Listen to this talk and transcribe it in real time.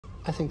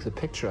I think the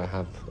picture I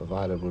have of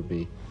Ireland would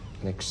be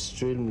an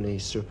extremely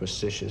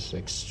superstitious,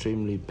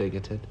 extremely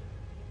bigoted,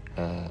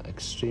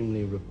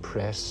 extremely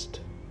repressed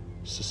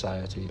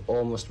society,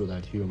 almost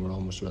without humour,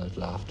 almost without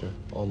laughter,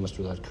 almost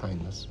without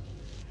kindness.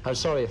 I'm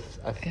sorry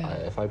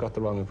if I got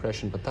the wrong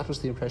impression, but that was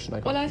the impression I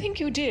got. Well, I think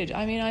you did.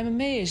 I mean, I'm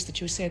amazed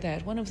that you say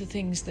that. One of the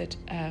things that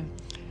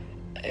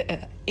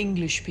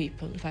English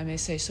people, if I may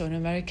say so, and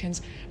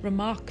Americans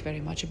remark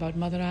very much about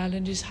Mother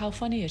Ireland is how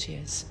funny it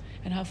is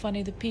and how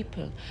funny the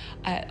people.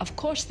 Of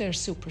course there's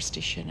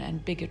superstition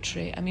and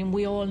bigotry. I mean,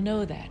 we all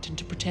know that, and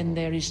to pretend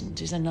there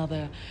isn't is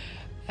another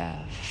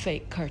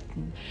fake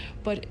curtain.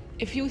 But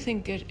if you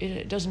think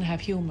it doesn't have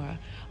humour,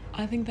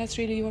 I think that's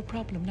really your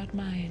problem, not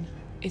mine.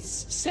 It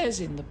says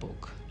in the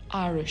book,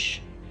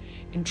 Irish,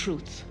 in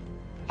truth,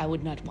 I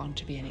would not want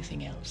to be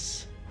anything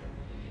else.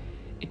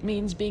 It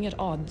means being at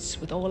odds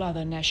with all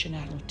other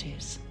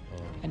nationalities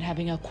and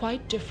having a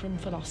quite different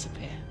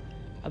philosophy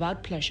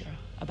about pleasure,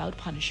 about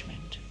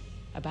punishment,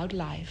 about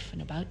life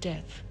and about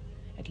death.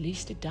 At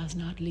least it does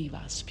not leave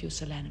us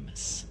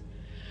pusillanimous.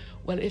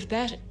 Well, if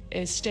that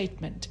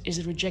statement is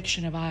a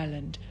rejection of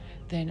Ireland,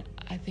 then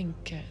I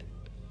think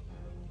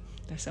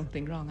there's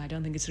something wrong. I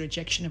don't think it's a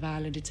rejection of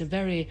Ireland. It's a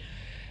very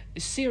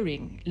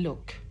searing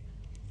look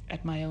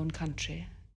at my own country.